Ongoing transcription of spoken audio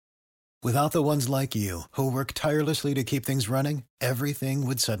Without the ones like you, who work tirelessly to keep things running, everything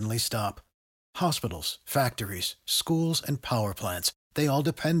would suddenly stop. Hospitals, factories, schools, and power plants, they all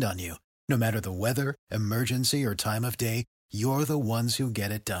depend on you. No matter the weather, emergency, or time of day, you're the ones who get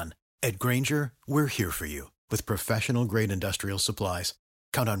it done. At Grainger, we're here for you with professional-grade industrial supplies.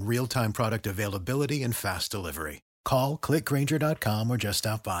 Count on real-time product availability and fast delivery. Call, click Grainger.com, or just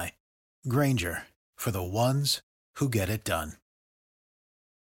stop by. Grainger, for the ones who get it done.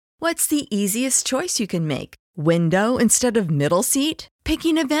 What's the easiest choice you can make? Window instead of middle seat?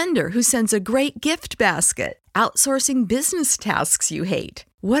 Picking a vendor who sends a great gift basket? Outsourcing business tasks you hate?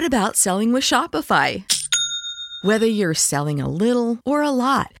 What about selling with Shopify? Whether you're selling a little or a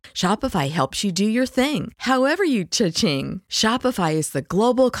lot, Shopify helps you do your thing, however you cha-ching. Shopify is the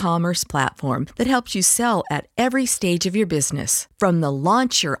global commerce platform that helps you sell at every stage of your business. From the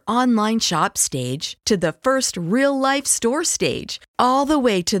launch your online shop stage to the first real-life store stage, all the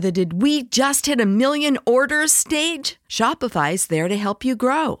way to the did we just hit 1 million orders stage. Shopify's there to help you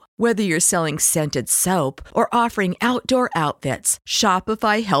grow. Whether you're selling scented soap or offering outdoor outfits,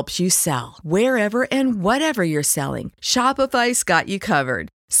 Shopify helps you sell. Wherever and whatever you're selling, Shopify's got you covered.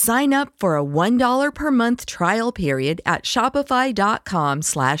 Sign up for a $1 per month trial period at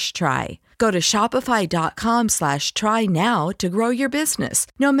shopify.com/try. Go to shopify.com/try now to grow your business,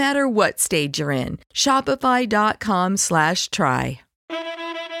 no matter what stage you're in. Shopify.com/try.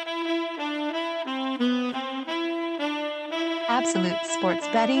 Absolute sports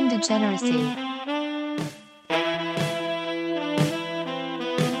betting degeneracy.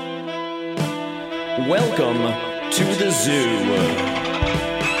 Welcome to the zoo.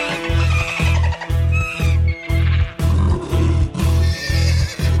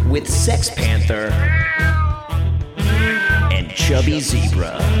 With Sex Panther and Chubby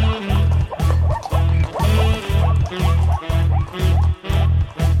Zebra.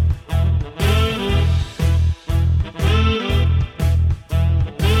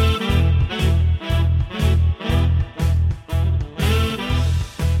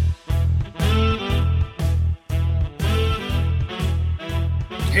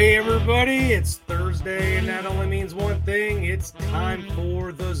 Hey everybody, it's Thursday and that only means one thing. It's time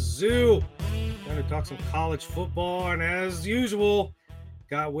for the zoo. Going to talk some college football, and as usual,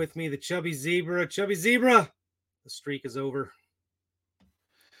 got with me the Chubby Zebra. Chubby Zebra, the streak is over.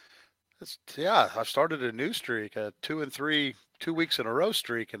 I've started a new streak, a 2-3, 2 weeks in a row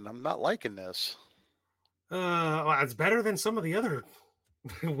streak, and I'm not liking this. Well, it's better than some of the other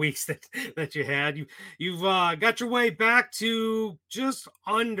weeks that you had. You've got your way back to just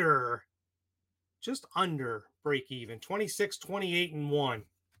under break even, 26, 28, and 1.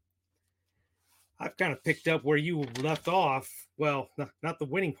 I've kind of picked up where you left off. Well, not the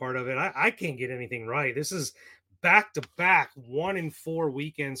winning part of it. I can't get anything right. This is back-to-back 1-4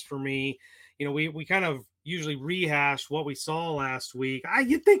 weekends for me. You know, we kind of usually rehash what we saw last week.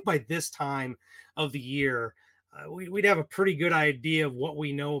 You'd think by this time of the year, we'd have a pretty good idea of what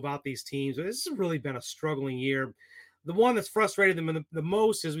we know about these teams. But this has really been a struggling year. The one that's frustrated them the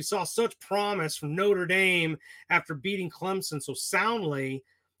most is we saw such promise from Notre Dame after beating Clemson so soundly.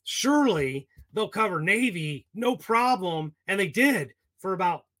 Surely they'll cover Navy, no problem. And they did for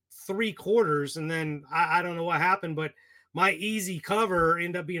about 3 quarters. And then I don't know what happened, but my easy cover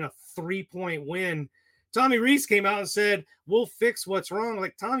ended up being a 3-point win. Tommy Rees came out and said, we'll fix what's wrong.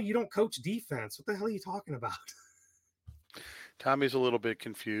 Like, Tommy, you don't coach defense. What the hell are you talking about? Tommy's a little bit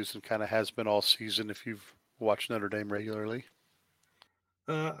confused and kind of has been all season if you've watched Notre Dame regularly.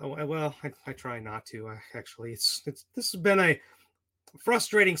 Well, I try not to. Actually, this has been a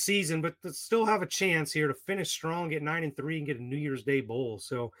frustrating season, but to still have a chance here to finish strong, get 9-3, and get a New Year's Day bowl.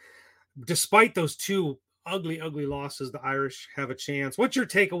 So, despite those 2 ugly losses, the Irish have a chance. What's your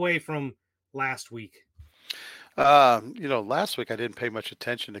takeaway from last week? Last week I didn't pay much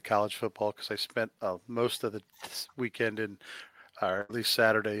attention to college football because I spent most of the weekend or at least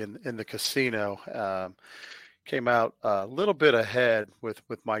Saturday in the casino. Came out a little bit ahead with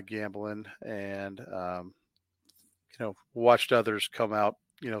my gambling, and watched others come out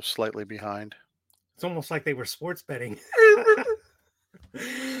slightly behind. It's almost like they were sports betting.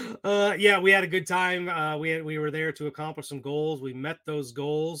 Yeah, we had a good time. We were there to accomplish some goals. We met those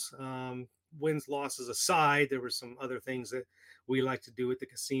goals. Wins, losses aside, there were some other things that we like to do at the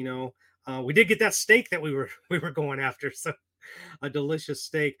casino. We did get that steak that we were going after. So a delicious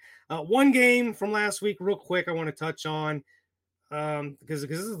steak. One game from last week, real quick, I want to touch on because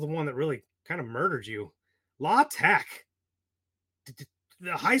this is the one that really kind of murdered you. La Tech,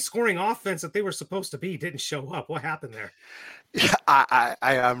 the high scoring offense that they were supposed to be didn't show up. What happened there? Yeah,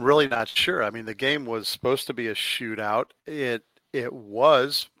 I'm really not sure. I mean, the game was supposed to be a shootout. It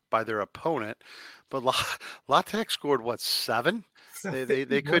was by their opponent. But La Tech scored what, 7?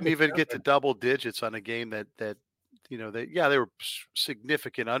 They couldn't even get to double digits on a game that they were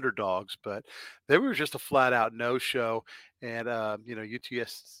significant underdogs, but they were just a flat out no show. And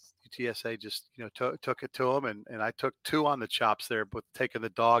UTSA just took it to them, and I took 2 on the chops there, but taking the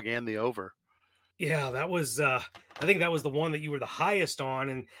dog and the over. Yeah, that was I think that was the one that you were the highest on.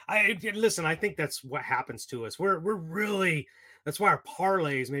 And I think that's what happens to us. We're really, that's why our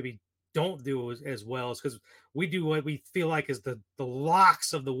parlays maybe don't do as well, is because we do what we feel like is the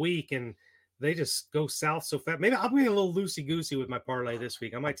locks of the week, and they just go south so fast. Maybe I'll be a little loosey goosey with my parlay this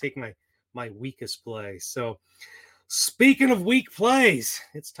week. I might take my weakest play. So speaking of weak plays,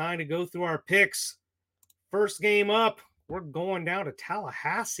 it's time to go through our picks. First game up, we're going down to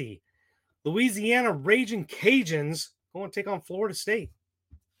Tallahassee. Louisiana Raging Cajuns going to take on Florida State.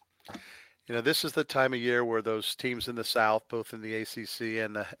 This is the time of year where those teams in the South, both in the ACC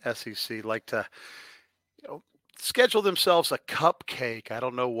and the SEC, like to schedule themselves a cupcake. I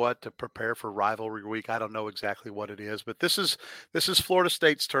don't know what to prepare for rivalry week. I don't know exactly what it is, but this is Florida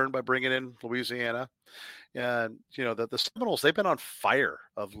State's turn by bringing in Louisiana. And, the Seminoles, they've been on fire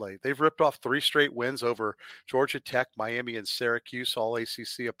of late. They've ripped off 3 straight wins over Georgia Tech, Miami, and Syracuse, all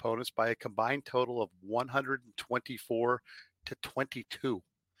ACC opponents, by a combined total of 124-22.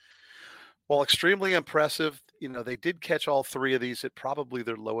 While extremely impressive, they did catch all 3 of these at probably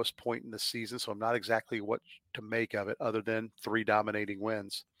their lowest point in the season, so I'm not exactly what to make of it other than 3 dominating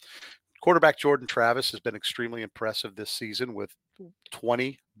wins. Quarterback Jordan Travis has been extremely impressive this season with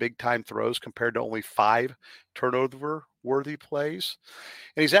 20 big-time throws compared to only 5 turnover-worthy plays.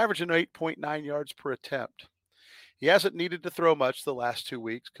 And he's averaging 8.9 yards per attempt. He hasn't needed to throw much the last 2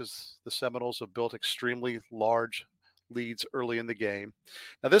 weeks because the Seminoles have built extremely large leads early in the game.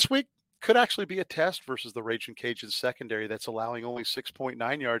 Now, this week could actually be a test versus the Raging Cajuns secondary that's allowing only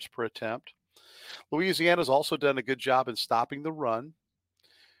 6.9 yards per attempt. Louisiana's also done a good job in stopping the run.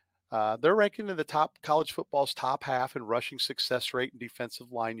 They're ranking in the top college football's top half in rushing success rate and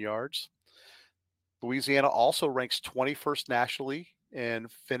defensive line yards. Louisiana also ranks 21st nationally in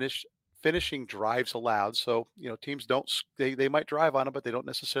finishing drives allowed. So, teams they might drive on them, but they don't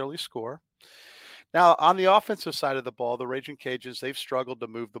necessarily score. Now, on the offensive side of the ball, the Raging Cajuns, they've struggled to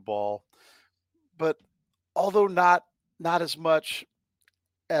move the ball, but although not as much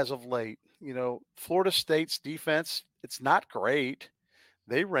as of late. Florida State's defense, it's not great.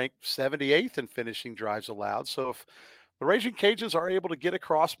 They rank 78th in finishing drives allowed. So if the Raging Cajuns are able to get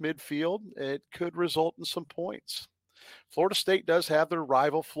across midfield, it could result in some points. Florida State does have their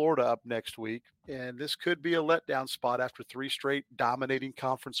rival Florida up next week, and this could be a letdown spot after 3 straight dominating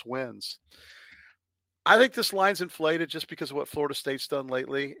conference wins. I think this line's inflated just because of what Florida State's done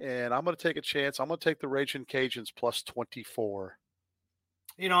lately, and I'm going to take a chance. I'm going to take the Raging Cajuns plus 24.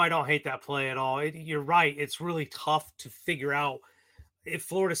 I don't hate that play at all. You're right. It's really tough to figure out if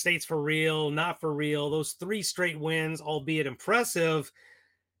Florida State's for real, not for real. Those 3 straight wins, albeit impressive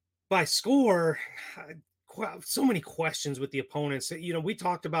by score, so many questions with the opponents. We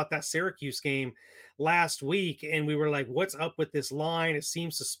talked about that Syracuse game last week, and we were like, what's up with this line? It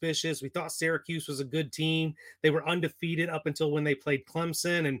seems suspicious. We thought Syracuse was a good team. They were undefeated up until when they played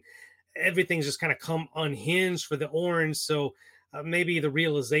Clemson, and everything's just kind of come unhinged for the Orange. So maybe the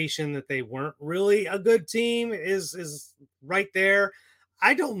realization that they weren't really a good team is right there.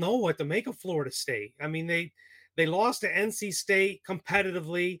 I don't know what to make of Florida State. I mean, they lost to NC State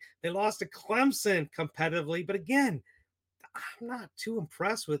competitively. They lost to Clemson competitively. But again, I'm not too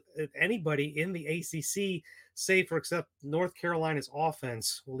impressed with anybody in the ACC, save for except North Carolina's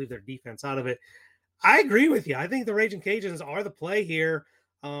offense. We'll leave their defense out of it. I agree with you. I think the Raging Cajuns are the play here.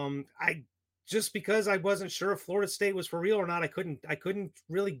 Just because I wasn't sure if Florida State was for real or not, I couldn't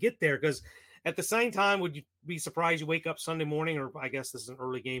really get there, because at the same time, would you be surprised you wake up Sunday morning, or I guess this is an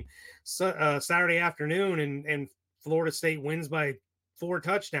early game, Saturday afternoon, and Florida State wins by 4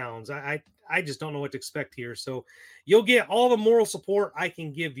 touchdowns? I just don't know what to expect here. So you'll get all the moral support I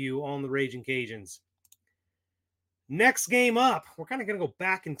can give you on the Raging Cajuns. Next game up, we're kind of going to go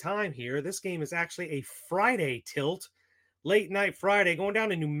back in time here. This game is actually a Friday tilt, late night Friday, going down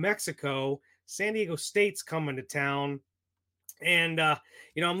to New Mexico. San Diego State's coming to town. And,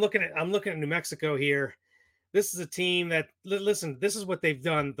 I'm looking at New Mexico here. This is a team that, listen, this is what they've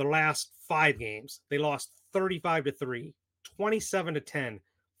done the last 5 games. They lost 35-3, 27-10,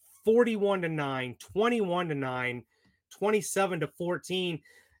 41-9, 21-9, 27-14.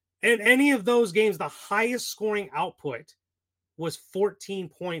 And any of those games, the highest scoring output was 14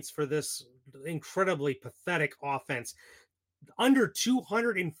 points for this incredibly pathetic offense. Under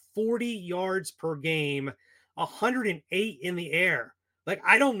 240 yards per game, 108 in the air. Like,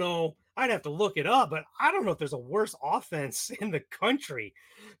 I don't know. I'd have to look it up, but I don't know if there's a worse offense in the country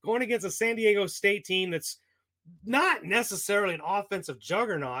going against a San Diego State team that's not necessarily an offensive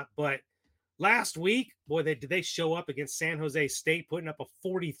juggernaut, but last week, boy, did they show up against San Jose State, putting up a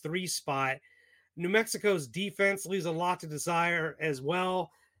 43 spot. New Mexico's defense leaves a lot to desire as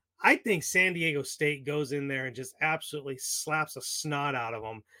well. I think San Diego State goes in there and just absolutely slaps a snot out of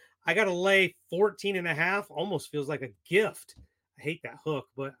them. I got to lay 14 and a half. Almost feels like a gift. I hate that hook,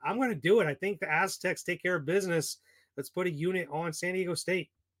 but I'm going to do it. I think the Aztecs take care of business. Let's put a unit on San Diego State.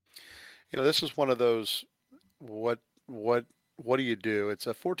 This is one of those, what do you do? It's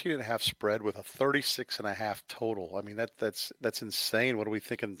a 14.5 spread with a 36.5 total. I mean, that's insane. What are we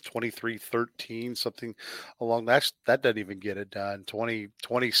thinking? 23-13, something along that doesn't even get it done.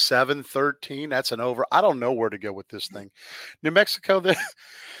 27-13, that's an over. I don't know where to go with this thing. New Mexico,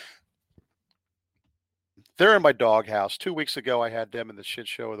 they're in my doghouse. 2 weeks ago, I had them in the shit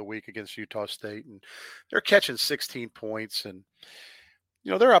show of the week against Utah State, and they're catching 16 points, and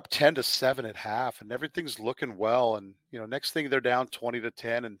they're up 10-7 at half, and everything's looking well. And next thing they're down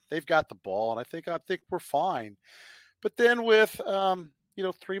 20-10, and they've got the ball, and I think we're fine. But then with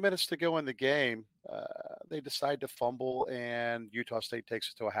 3 minutes to go in the game, they decide to fumble, and Utah State takes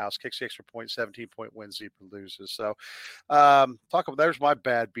it to a house, kicks the extra point, 17-point win. Zebra loses. So there's my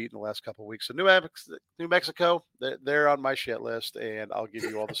bad beat in the last couple of weeks. So New Mexico, they're on my shit list, and I'll give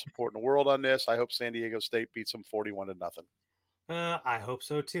you all the support in the world on this. I hope San Diego State beats them 41-0. I hope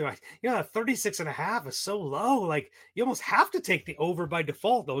so too. 36.5 is so low. Like, you almost have to take the over by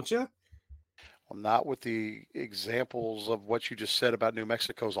default, don't you? Well, not with the examples of what you just said about New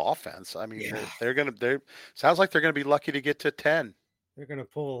Mexico's offense. I mean, yeah. Sounds like they're going to be lucky to get to 10. They're going to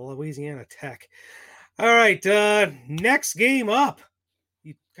pull Louisiana Tech. All right. Next game up.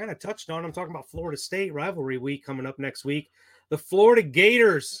 You kind of touched on, I'm talking about Florida State rivalry week coming up next week. The Florida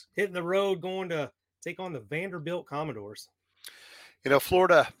Gators hitting the road, going to take on the Vanderbilt Commodores.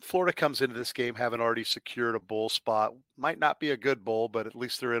 Florida comes into this game having already secured a bowl spot. Might not be a good bowl, but at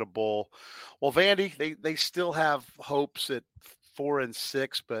least they're in a bowl. Well, Vandy, they still have hopes at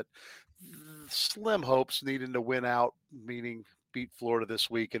 4-6, but slim hopes, needing to win out, meaning beat Florida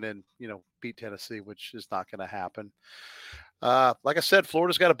this week and then, beat Tennessee, which is not going to happen. Like I said,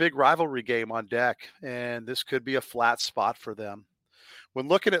 Florida's got a big rivalry game on deck, and this could be a flat spot for them. When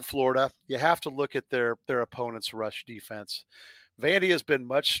looking at Florida, you have to look at their opponent's rush defense. Vandy has been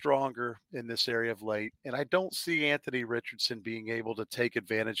much stronger in this area of late, and I don't see Anthony Richardson being able to take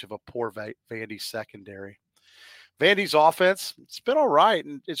advantage of a poor Vandy secondary. Vandy's offense, it's been all right,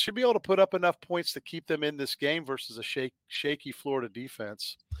 and it should be able to put up enough points to keep them in this game versus a shaky Florida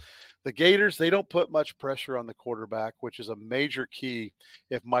defense. The Gators, they don't put much pressure on the quarterback, which is a major key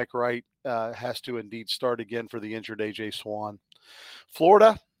if Mike Wright has to indeed start again for the injured A.J. Swan.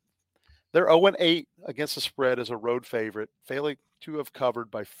 Florida, they're 0-8 against the spread as a road favorite, failing to have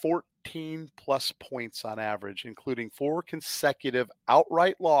covered by 14-plus points on average, including 4 consecutive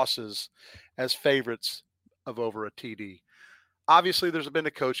outright losses as favorites of over a TD. Obviously, there's been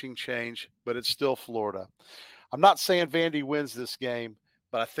a coaching change, but it's still Florida. I'm not saying Vandy wins this game,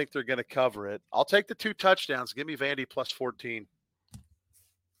 but I think they're going to cover it. I'll take the 2 touchdowns. Give me Vandy plus 14.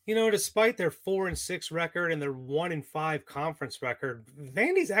 Despite their 4-6 record and their 1-5 conference record,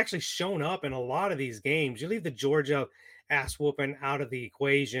 Vandy's actually shown up in a lot of these games. You leave the Georgia ass whooping out of the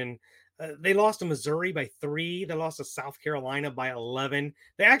equation. They lost to Missouri by 3. They lost to South Carolina by 11.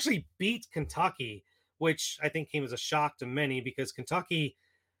 They actually beat Kentucky, which I think came as a shock to many because Kentucky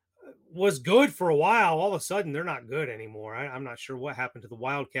was good for a while. All of a sudden, they're not good anymore. I'm not sure what happened to the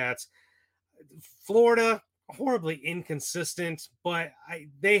Wildcats. Florida, horribly inconsistent, but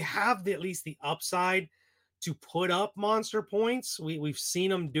they have at least the upside to put up monster points. We've seen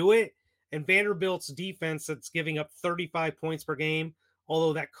them do it. And Vanderbilt's defense that's giving up 35 points per game,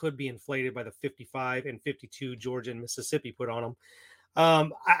 although that could be inflated by the 55 and 52 Georgia and Mississippi put on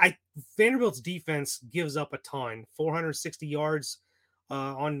them. Vanderbilt's defense gives up a ton, 460 yards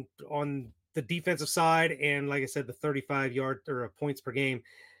on the defensive side, and like I said, the 35 yard or points per game.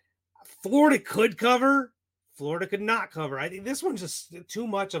 Florida could cover. Florida could not cover. I think this one's just too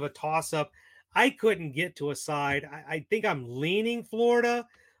much of a toss-up. I couldn't get to a side. I think I'm leaning Florida,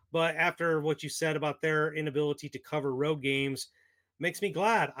 but after what you said about their inability to cover road games, makes me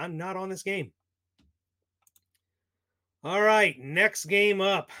glad I'm not on this game. All right, next game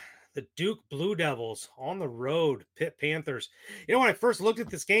up, the Duke Blue Devils on the road, Pitt Panthers. When I first looked at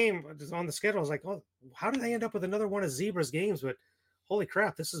this game on the schedule, I was like, oh, how did I end up with another one of Zebra's games? But holy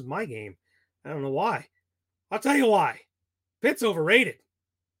crap, this is my game. I don't know why. I'll tell you why. Pitt's overrated.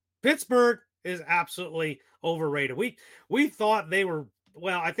 Pittsburgh, is absolutely overrated. We thought they were,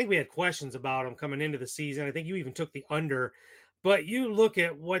 well, I think we had questions about them coming into the season. I think you even took the under, but you look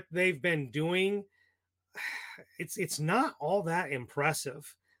at what they've been doing, it's not all that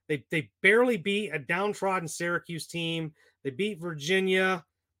impressive. They barely beat a downtrodden Syracuse team. They beat Virginia.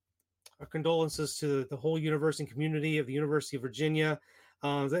 Our condolences to the whole university community of the University of Virginia.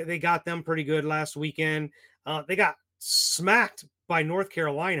 They got them pretty good last weekend. They got smacked by North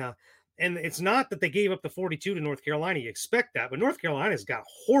Carolina. And it's not that they gave up the 42 to North Carolina. You expect that. But North Carolina's got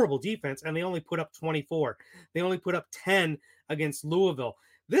horrible defense, and they only put up 24. They only put up 10 against Louisville.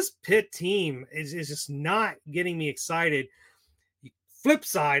 This Pitt team is just not getting me excited. Flip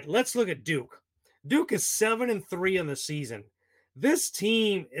side, let's look at Duke. Duke is 7-3 in the season. This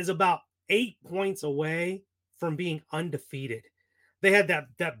team is about 8 points away from being undefeated. They had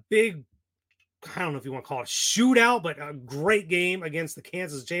that big, I don't know if you want to call it a shootout, but a great game against the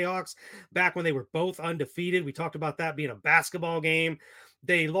Kansas Jayhawks back when they were both undefeated. We talked about that being a basketball game.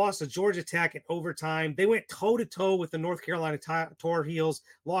 They lost to Georgia Tech in overtime. They went toe-to-toe with the North Carolina Tar Heels,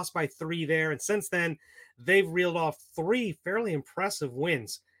 lost by 3 there. And since then, they've reeled off 3 fairly impressive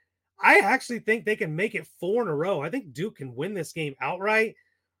wins. I actually think they can make it 4 in a row. I think Duke can win this game outright,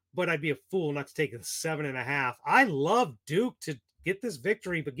 but I'd be a fool not to take the 7.5. I love Duke to get this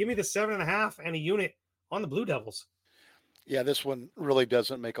victory, but give me the 7.5 and a unit on the Blue Devils. Yeah, this one really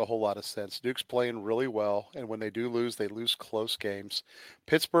doesn't make a whole lot of sense. Duke's playing really well, and when they do lose, they lose close games.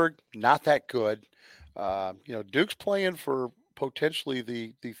 Pittsburgh, not that good. Duke's playing for potentially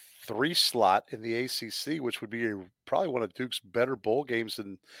the 3 slot in the ACC, which would be probably one of Duke's better bowl games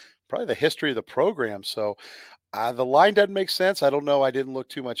in probably the history of the program. So the line doesn't make sense. I don't know. I didn't look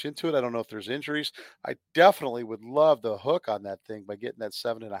too much into it. I don't know if there's injuries. I definitely would love the hook on that thing by getting that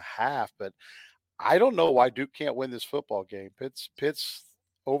 7.5, but I don't know why Duke can't win this football game. Pitt's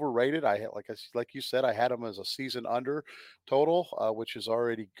overrated. Like you said, I had them as a season under total, which is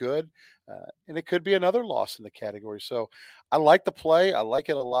already good, and it could be another loss in the category. So I like the play. I like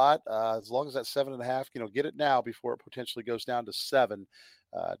it a lot. As long as that 7.5, get it now before it potentially goes down to 7.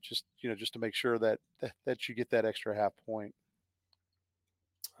 Just to make sure that you get that extra half point.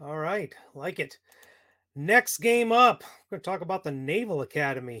 All right, like it. Next game up, we're going to talk about the Naval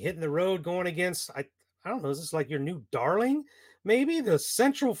Academy hitting the road, going against, I don't know, is this like your new darling? Maybe the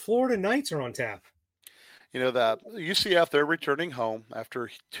Central Florida Knights are on tap. The UCF, they're returning home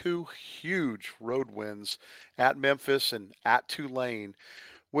after 2 huge road wins at Memphis and at Tulane,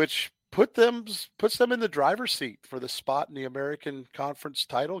 which puts them in the driver's seat for the spot in the American Conference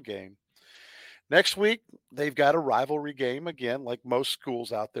title game. Next week, they've got a rivalry game again, like most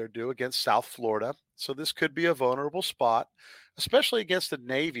schools out there do, against South Florida. So this could be a vulnerable spot, especially against the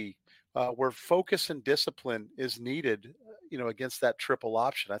Navy, where focus and discipline is needed, against that triple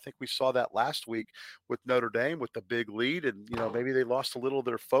option. I think we saw that last week with Notre Dame with the big lead, and, maybe they lost a little of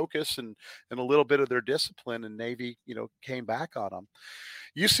their focus and a little bit of their discipline, and Navy, came back on them.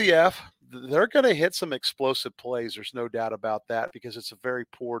 UCF, they're going to hit some explosive plays. There's no doubt about that because it's a very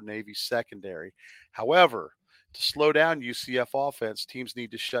poor Navy secondary. However, to slow down UCF offense, teams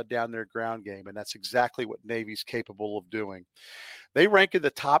need to shut down their ground game, and that's exactly what Navy's capable of doing. They rank in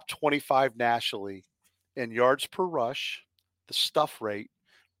the top 25 nationally in yards per rush, the stuff rate,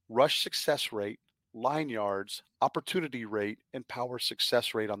 rush success rate, line yards, opportunity rate, and power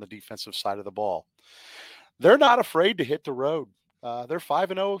success rate on the defensive side of the ball. They're not afraid to hit the road. They're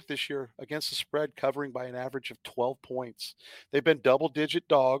 5-0 this year against the spread, covering by an average of 12 points. They've been double-digit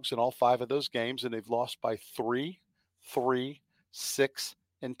dogs in all 5 of those games, and they've lost by 3, 6,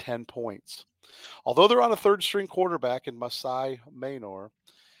 and 10 points. Although they're on a third-string quarterback in Masai Maynor,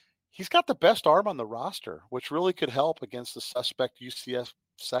 he's got the best arm on the roster, which really could help against the suspect UCF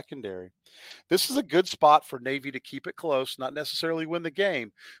secondary. This is a good spot for Navy to keep it close, not necessarily win the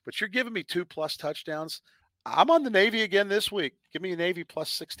game, but you're giving me 2+ touchdowns. I'm on the Navy again this week. Give me a Navy plus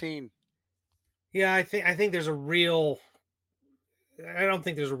 16. Yeah, I think there's a real I don't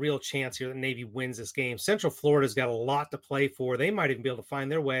think there's a real chance here that Navy wins this game. Central Florida's got a lot to play for. They might even be able to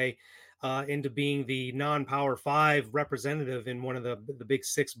find their way into being the non-Power 5 representative in one of the Big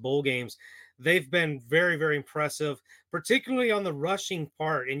 6 bowl games. They've been very, very impressive, particularly on the rushing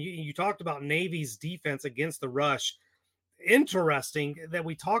part. And you talked about Navy's defense against the rush. Interesting that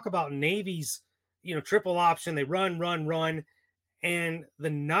we talk about Navy's triple option. They run, and the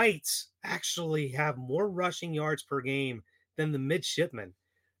Knights actually have more rushing yards per game than the midshipmen.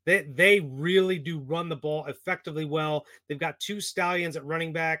 They really do run the ball effectively well. They've got 2 stallions at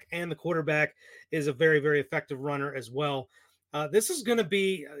running back, and the quarterback is a very, very effective runner as well. This is going to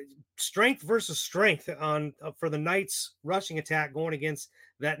be strength versus strength on for the Knights rushing attack going against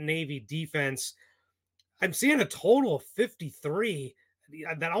that Navy defense. I'm seeing a total of 53.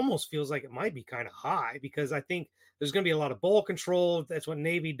 That almost feels like it might be kind of high because I think there's going to be a lot of ball control. That's what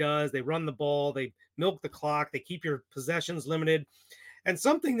Navy does. They run the ball, they milk the clock, they keep your possessions limited. And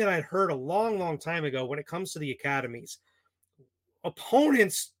something that I'd heard a long, long time ago when it comes to the academies,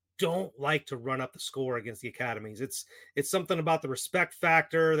 opponents don't like to run up the score against the academies. It's something about the respect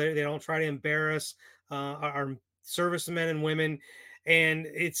factor. They don't try to embarrass our servicemen and women. And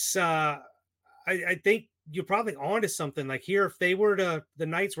it's I think you're probably onto something. Like here, if the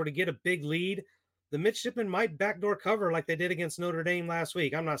Knights were to get a big lead, the midshipmen might backdoor cover like they did against Notre Dame last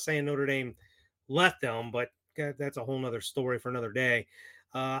week. I'm not saying Notre Dame let them, but that's a whole nother story for another day.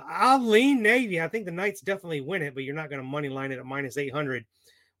 I'll lean Navy. I think the Knights definitely win it, but you're not going to money line it at minus 800.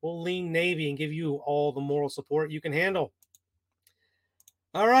 We'll lean Navy and give you all the moral support you can handle.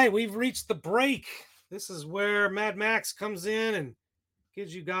 All right, we've reached the break. This is where Mad Max comes in and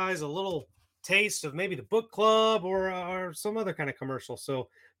gives you guys a little taste of maybe the book club or some other kind of commercial. So,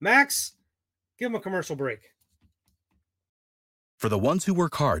 Max, give them a commercial break. For the ones who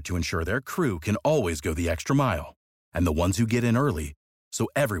work hard to ensure their crew can always go the extra mile, and the ones who get in early so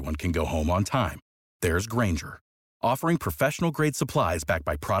everyone can go home on time, there's Grainger, offering professional-grade supplies backed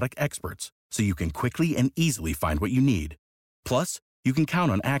by product experts so you can quickly and easily find what you need. Plus, you can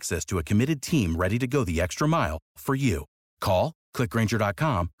count on access to a committed team ready to go the extra mile for you. Call, click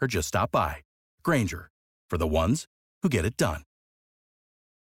Grainger.com, or just stop by. Grainger, for the ones who get it done.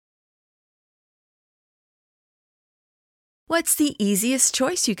 What's the easiest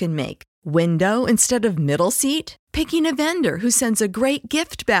choice you can make? Window instead of middle seat? Picking a vendor who sends a great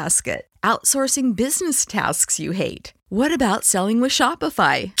gift basket? Outsourcing business tasks you hate? What about selling with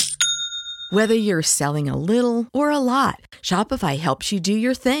Shopify? Whether you're selling a little or a lot, Shopify helps you do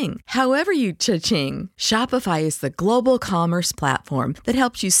your thing, however you cha-ching. Shopify is the global commerce platform that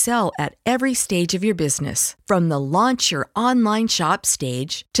helps you sell at every stage of your business. From the launch your online shop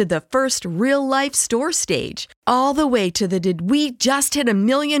stage to the first real-life store stage, all the way to the did we just hit a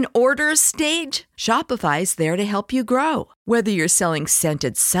million orders stage. Shopify's there to help you grow. Whether you're selling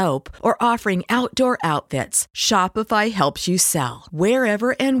scented soap or offering outdoor outfits, Shopify helps you sell.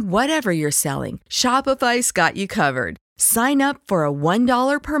 Wherever and whatever you're selling, Shopify's got you covered. Sign up for a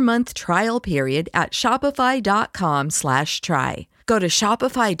 $1 per month trial period at shopify.com/try. Go to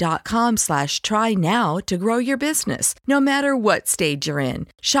shopify.com/try now to grow your business, no matter what stage you're in.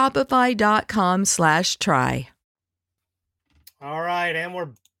 Shopify.com/try. All right, and we're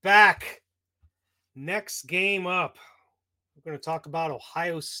back. Next game up, we're going to talk about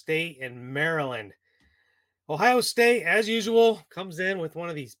Ohio State and Maryland. Ohio State, as usual, comes in with one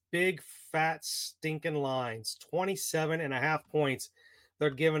of these big, fat, stinking lines. 27.5 points they're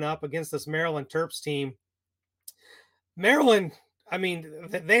giving up against this Maryland Terps team. Maryland, I mean,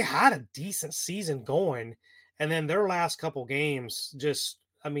 they had a decent season going, and then their last couple games just,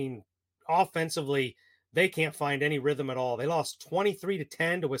 I mean, offensively, they can't find any rhythm at all. They lost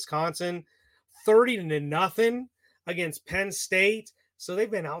 23-10 to Wisconsin, 30-0 against Penn State. So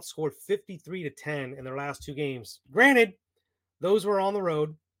they've been outscored 53-10 in their last two games. Granted, those were on the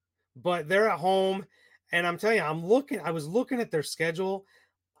road, but they're at home. And I'm telling you, I was looking at their schedule.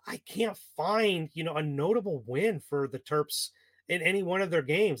 I can't find, a notable win for the Terps in any one of their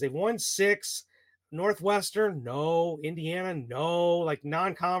games. They've won 6. Northwestern, no. Indiana, no. Like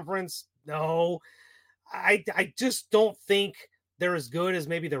non-conference, no. I just don't think they're as good as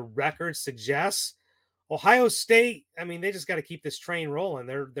maybe their record suggests. Ohio State, I mean, they just got to keep this train rolling.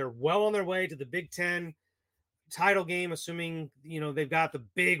 They're well on their way to the Big Ten title game, assuming, they've got the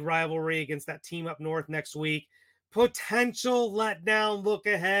big rivalry against that team up north next week. Potential letdown look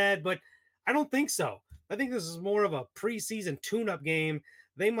ahead, but I don't think so. I think this is more of a preseason tune-up game.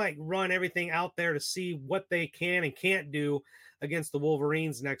 They might run everything out there to see what they can and can't do against the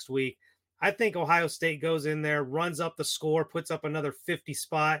Wolverines next week. I think Ohio State goes in there, runs up the score, puts up another 50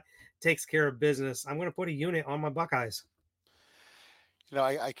 spot, takes care of business. I'm going to put a unit on my Buckeyes.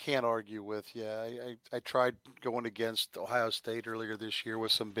 I can't argue with you. I tried going against Ohio State earlier this year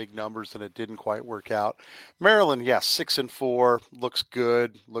with some big numbers, and it didn't quite work out. Maryland, 6-4, looks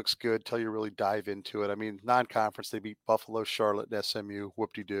good till you really dive into it. I mean, non-conference, they beat Buffalo, Charlotte, and SMU,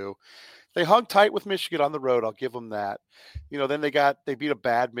 whoop-de-doo. They hung tight with Michigan on the road. I'll give them that. Then they beat a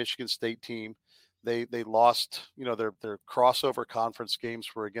bad Michigan State team. They lost, their crossover conference games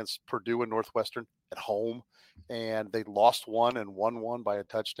were against Purdue and Northwestern at home, and they lost one and won one by a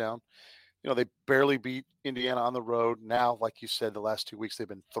touchdown. They barely beat Indiana on the road. Now, like you said, the last 2 weeks they've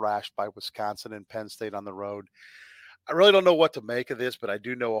been thrashed by Wisconsin and Penn State on the road. I really don't know what to make of this, but I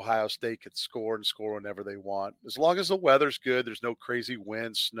do know Ohio State can score and score whenever they want. As long as the weather's good, there's no crazy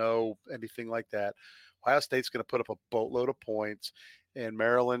wind, snow, anything like that. Ohio State's going to put up a boatload of points. And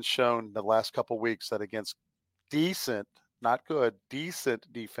Maryland's shown the last couple of weeks that against decent, not good, decent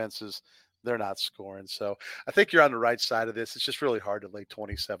defenses, they're not scoring. So I think you're on the right side of this. It's just really hard to lay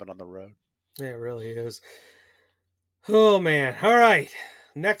 27 on the road. Yeah, it really is. Oh, man. All right.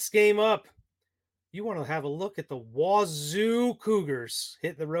 Next game up. You want to have a look at the Wazoo Cougars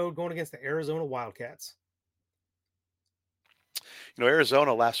hit the road going against the Arizona Wildcats.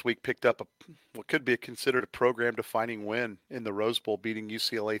 Arizona last week picked up what could be considered a program-defining win in the Rose Bowl, beating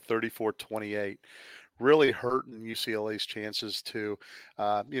UCLA 34-28. Really hurting UCLA's chances to,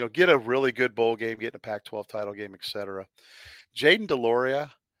 get a really good bowl game, get a Pac-12 title game, etc. Jaden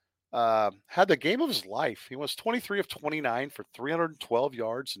DeLoria had the game of his life. He was 23 of 29 for 312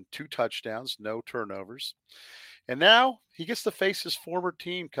 yards and 2 touchdowns, no turnovers. And now he gets to face his former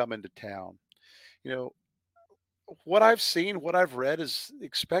team come into town. What I've seen, what I've read is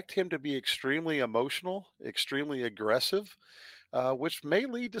expect him to be extremely emotional, extremely aggressive, which may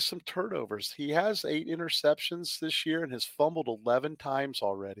lead to some turnovers. He has 8 interceptions this year and has fumbled 11 times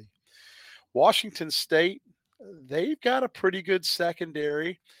already. Washington State, they've got a pretty good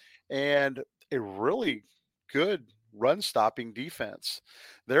secondary and a really good run-stopping defense.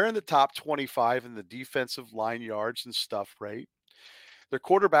 They're in the top 25 in the defensive line yards and stuff rate. Their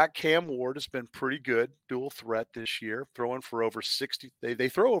quarterback, Cam Ward, has been pretty good, dual threat this year, throwing for over 60. They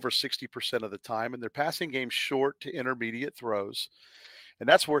throw over 60% of the time, and their passing game's short to intermediate throws. And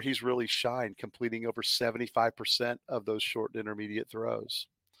that's where he's really shined, completing over 75% of those short and intermediate throws.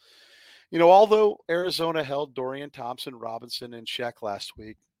 Although Arizona held Dorian Thompson-Robinson in check last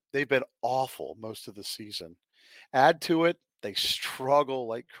week, they've been awful most of the season. Add to it, they struggle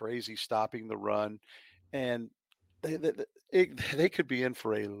like crazy stopping the run, and they could be in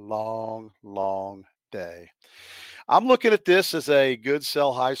for a long, long day. I'm looking at this as a good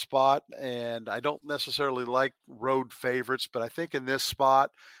sell high spot, and I don't necessarily like road favorites, but I think in this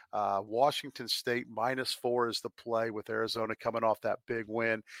spot, Washington State -4 is the play with Arizona coming off that big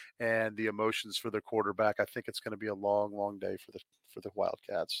win and the emotions for their quarterback. I think it's going to be a long, long day for the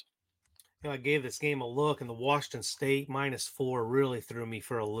Wildcats. I gave this game a look, and the Washington State -4 really threw me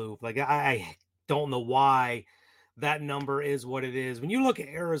for a loop. Like, I don't know why that number is what it is. When you look at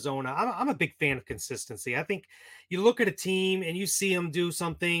Arizona, I'm a big fan of consistency. I think you look at a team and you see them do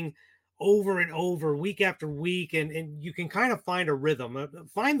something over and over, week after week, and you can kind of find a rhythm.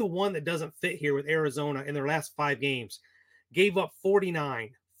 Find the one that doesn't fit here with Arizona in their last 5 games. Gave up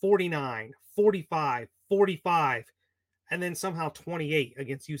 49, 49, 45, 45, and then somehow 28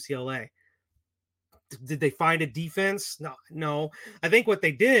 against UCLA. Did they find a defense? No. I think what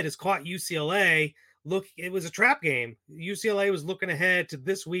they did is caught UCLA. Look, it was a trap game. UCLA was looking ahead to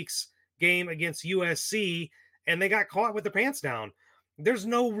this week's game against USC, and they got caught with their pants down. There's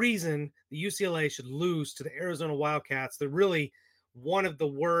no reason the UCLA should lose to the Arizona Wildcats. They're really one of the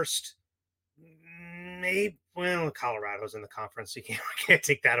worst. Maybe, well, Colorado's in the conference. So I can't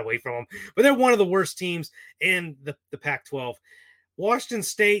take that away from them. But they're one of the worst teams in the Pac-12. Washington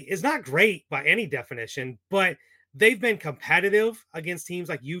State is not great by any definition, but they've been competitive against teams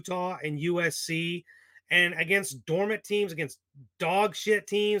like Utah and USC, and against dormant teams, against dog shit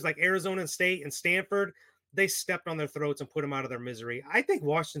teams like Arizona State and Stanford. They stepped on their throats and put them out of their misery. I think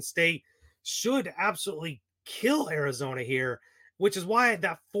Washington State should absolutely kill Arizona here, which is why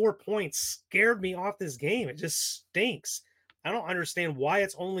that 4 points scared me off this game. It just stinks. I don't understand why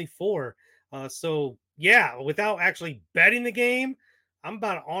it's only 4. So yeah, without actually betting the game, I'm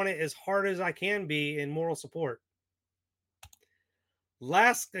about on it as hard as I can be in moral support.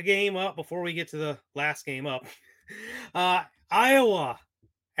 Last game up before we get to the last game up. Iowa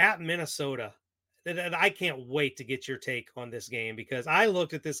at Minnesota. I can't wait to get your take on this game because I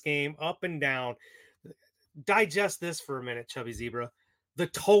looked at this game up and down. Digest this for a minute, Chubby Zebra. The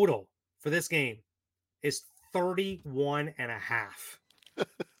total for this game is 31.5.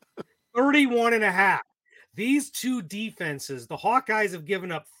 31.5. These two defenses, the Hawkeyes have given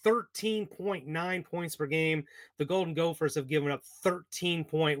up 13.9 points per game. The Golden Gophers have given up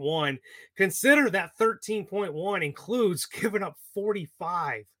 13.1. Consider that 13.1 includes giving up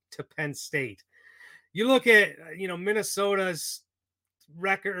 45 to Penn State. You look at, Minnesota's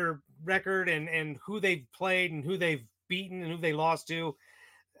record and who they've played and who they've beaten and who they lost to.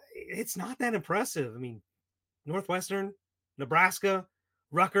 It's not that impressive. I mean, Northwestern, Nebraska,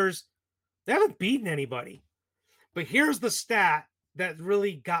 Rutgers, they haven't beaten anybody. But here's the stat that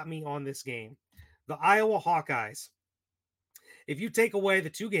really got me on this game. The Iowa Hawkeyes, if you take away the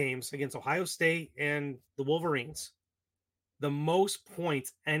 2 games against Ohio State and the Wolverines, the most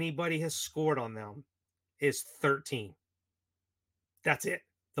points anybody has scored on them is 13. That's it.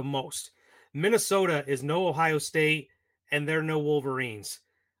 The most. Minnesota is no Ohio State, and they're no Wolverines.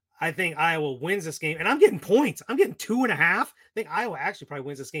 I think Iowa wins this game, and I'm getting points. I'm getting 2.5. I think Iowa actually probably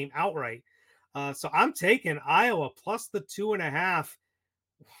wins this game outright. So I'm taking Iowa plus the 2.5.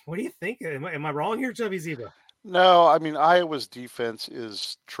 What do you think? Am I wrong here, Chubby Zebra? No, I mean Iowa's defense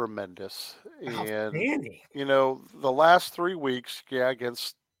is tremendous, and Outstanding. the last 3 weeks,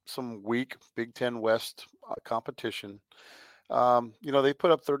 against some weak Big Ten West competition, they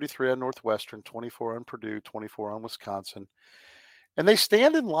put up 33 on Northwestern, 24 on Purdue, 24 on Wisconsin, and they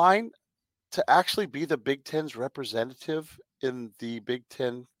stand in line to actually be the Big Ten's representative in the Big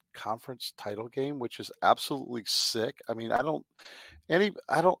Ten Conference title game, which is absolutely sick. I mean,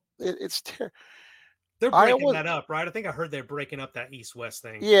 it's terrible. They're breaking that up, right? I think I heard they're breaking up that East-West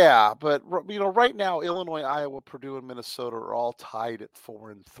thing. Yeah, but right now, Illinois, Iowa, Purdue, and Minnesota are all tied at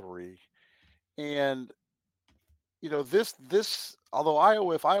 4-3, and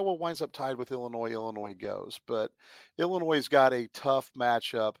although if Iowa winds up tied with Illinois, Illinois goes, but Illinois's got a tough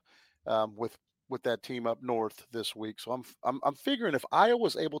matchup with that team up north this week. So I'm figuring if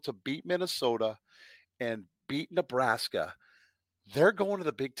Iowa's able to beat Minnesota and beat Nebraska, they're going to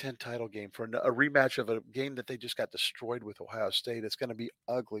the Big Ten title game for a rematch of a game that they just got destroyed with Ohio State. It's going to be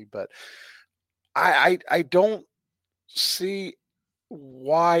ugly, but I don't see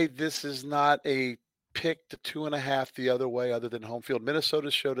why this is not a pick to 2.5 the other way other than home field. Minnesota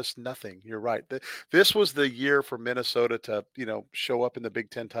showed us nothing. You're right. This was the year for Minnesota to, show up in the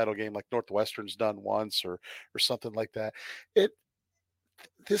Big Ten title game like Northwestern's done once or something like that.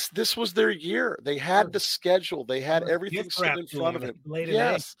 This was their year. They had the schedule. They had everything sitting in front of them.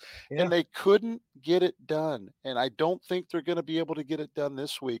 Yes. Yeah. And they couldn't get it done. And I don't think they're going to be able to get it done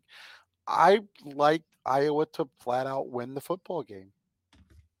this week. I like Iowa to flat out win the football game.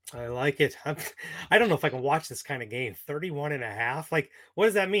 I like it. I don't know if I can watch this kind of game. 31.5. Like, what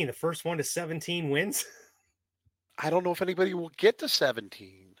does that mean? The first 1 to 17 wins? I don't know if anybody will get to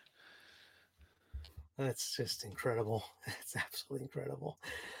 17. That's just incredible. That's absolutely incredible.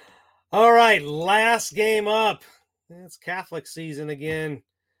 All right, last game up. It's Catholic season again.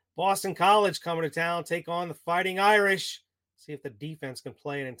 Boston College coming to town, take on the Fighting Irish. See if the defense can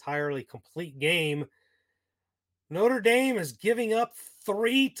play an entirely complete game. Notre Dame is giving up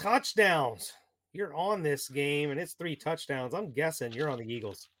 3 touchdowns. You're on this game, and it's 3 touchdowns. I'm guessing you're on the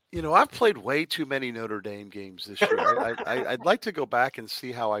Eagles. I've played way too many Notre Dame games this year. I'd like to go back and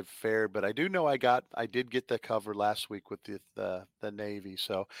see how I've fared, but I do know I did get the cover last week with the Navy.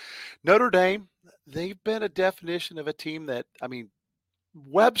 So Notre Dame, they've been a definition of a team that,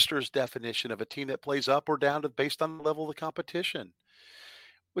 Webster's definition of a team that plays up or down based on the level of the competition,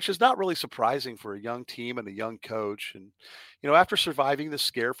 which is not really surprising for a young team and a young coach. And, after surviving the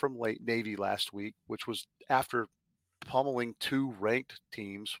scare from Navy last week, which was after pummeling 2 ranked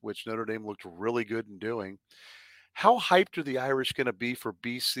teams, which Notre Dame looked really good in doing, how hyped are the Irish going to be for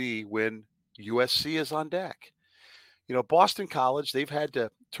BC when USC is on deck? Boston College, they've had to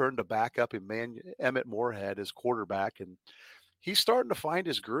turn to backup Emmett Moorhead as quarterback, and he's starting to find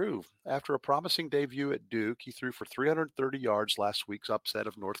his groove. After a promising debut at Duke, he threw for 330 yards last week's upset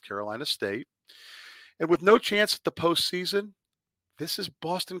of North Carolina State. And with no chance at the postseason, this is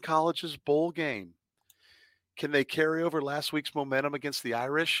Boston College's bowl game. Can they carry over last week's momentum against the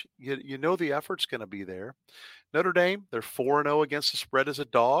Irish? The effort's going to be there. Notre Dame, they're 4-0 against the spread as a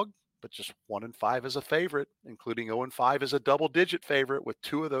dog, but just 1-5 as a favorite, including 0-5 as a double-digit favorite, with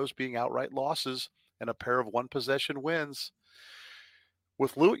 2 of those being outright losses and a pair of one-possession wins.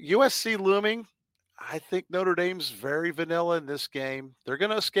 With USC looming, I think Notre Dame's very vanilla in this game. They're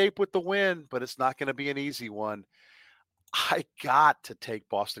going to escape with the win, but it's not going to be an easy one. I got to take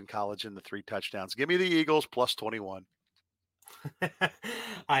Boston College in the 3 touchdowns. Give me the Eagles plus 21.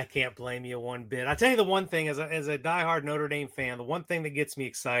 I can't blame you one bit. I tell you the one thing, as a diehard Notre Dame fan, the one thing that gets me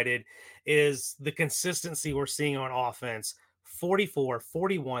excited is the consistency we're seeing on offense. 44,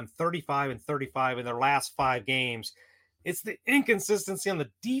 41, 35, and 35 in their last 5 games. It's the inconsistency on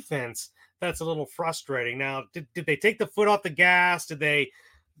the defense that's a little frustrating. Now, did they take the foot off the gas? Did they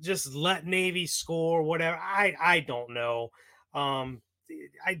just let Navy score? Whatever. I don't know. I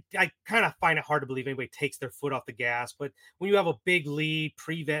kind of find it hard to believe anybody takes their foot off the gas. But when you have a big lead,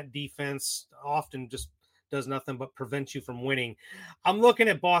 prevent defense often just does nothing but prevent you from winning. I'm looking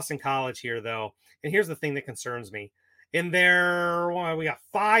at Boston College here, though. And here's the thing that concerns me. We got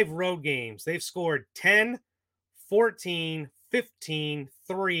 5 road games. They've scored 10, 14, 15,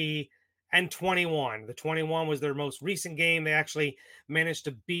 3, and 21. The 21 was their most recent game. They actually managed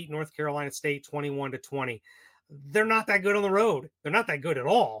to beat North Carolina State 21-20. they're not that good on the road. They're not that good at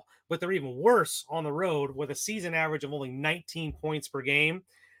all, but they're even worse on the road with a season average of only 19 points per game.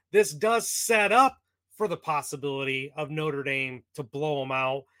 This does set up for the possibility of Notre Dame to blow them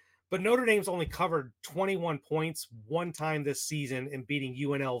out. But Notre Dame's only covered 21 points one time this season in beating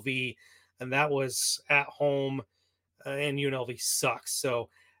UNLV, and that was at home, and UNLV sucks. So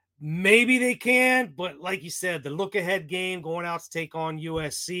maybe they can, but like you said, the look-ahead game going out to take on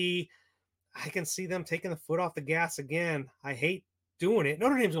USC, I can see them taking the foot off the gas again. I hate doing it.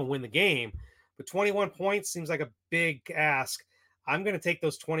 Notre Dame's going to win the game, but 21 points seems like a big ask. I'm going to take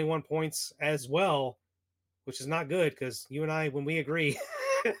those 21 points as well, which is not good because you and I, when we agree,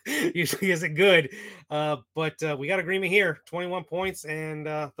 usually isn't good. But we got agreement here, 21 points and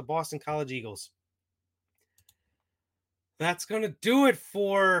the Boston College Eagles. That's going to do it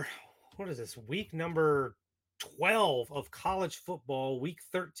for, what is this, week number 12 of college football, week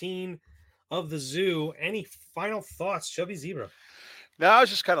 13 of the Zoo. Any final thoughts, Chubby Zebra? No, I was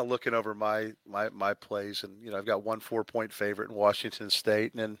just kind of looking over my plays, and I've got 1 4-point favorite in Washington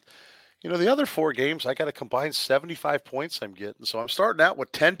State, and then the other 4 games I got a combined 75 points I'm getting. So I'm starting out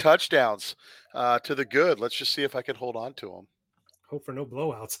with 10 touchdowns to the good. Let's just see if I can hold on to them. Hope for no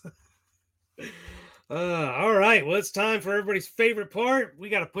blowouts. All right, well, it's time for everybody's favorite part. We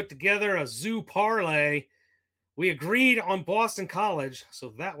got to put together a Zoo parlay. We agreed on Boston College,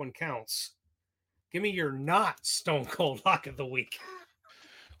 so that one counts. Give me your not Stone Cold Lock of the week.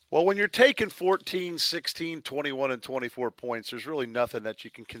 Well, when you're taking 14, 16, 21, and 24 points, there's really nothing that you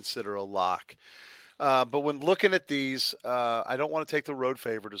can consider a lock. But when looking at these, I don't want to take the road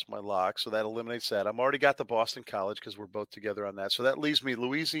favorite as my lock, so that eliminates that. I'm already got the Boston College because we're both together on that. So that leaves me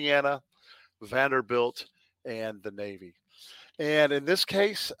Louisiana, Vanderbilt, and the Navy. And in this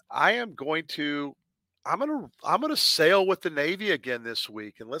case, I'm going to sail with the Navy again this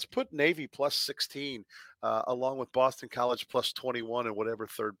week, and let's put Navy plus 16 along with Boston College plus 21 and whatever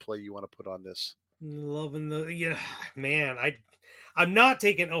third play you want to put on this. Loving man. I'm not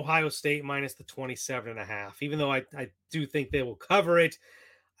taking Ohio State minus the 27.5, even though I do think they will cover it.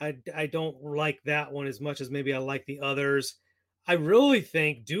 I don't like that one as much as maybe I like the others. I really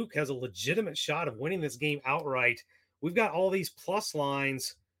think Duke has a legitimate shot of winning this game outright. We've got all these plus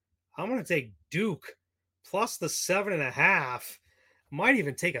lines. I'm going to take Duke plus the 7.5. Might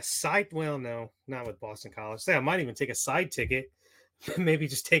even take a side. Well, no, not with Boston College. I might even take a side ticket. Maybe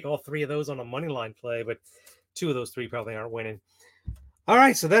just take all 3 of those on a money line play, but 2 of those 3 probably aren't winning. All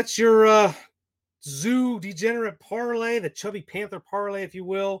right, so that's your Zoo Degenerate parlay, the Chubby Panther parlay, if you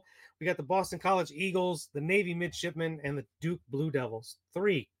will. We got the Boston College Eagles, the Navy Midshipmen, and the Duke Blue Devils.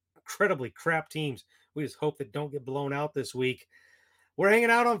 3 incredibly crap teams. We just hope that don't get blown out this week. We're hanging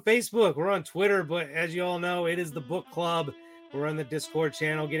out on Facebook. We're on Twitter, but as you all know, it is the book club. We're on the Discord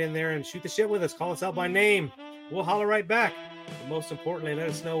channel. Get in there and shoot the shit with us. Call us out by name. We'll holler right back. But most importantly, let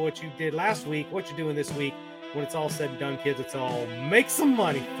us know what you did last week, what you're doing this week. When it's all said and done, kids, it's all make some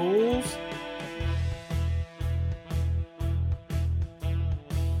money, fools.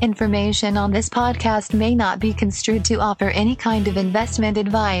 Information on this podcast may not be construed to offer any kind of investment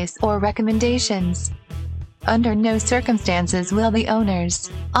advice or recommendations. Under no circumstances will the owners,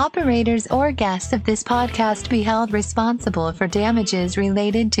 operators, or guests of this podcast be held responsible for damages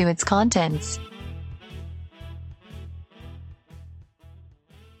related to its contents.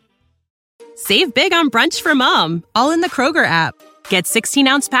 Save big on brunch for mom, all in the Kroger app. Get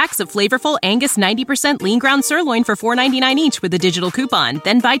 16-ounce packs of flavorful Angus 90% lean ground sirloin for $4.99 each with a digital coupon.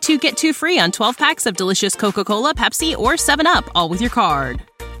 Then buy 2, get 2 free on 12 packs of delicious Coca-Cola, Pepsi, or 7-Up, all with your card.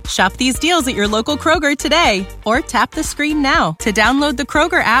 Shop these deals at your local Kroger today, or tap the screen now to download the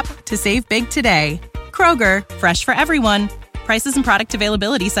Kroger app to save big today. Kroger, fresh for everyone. Prices and product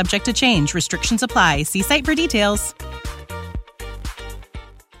availability subject to change. Restrictions apply. See site for details.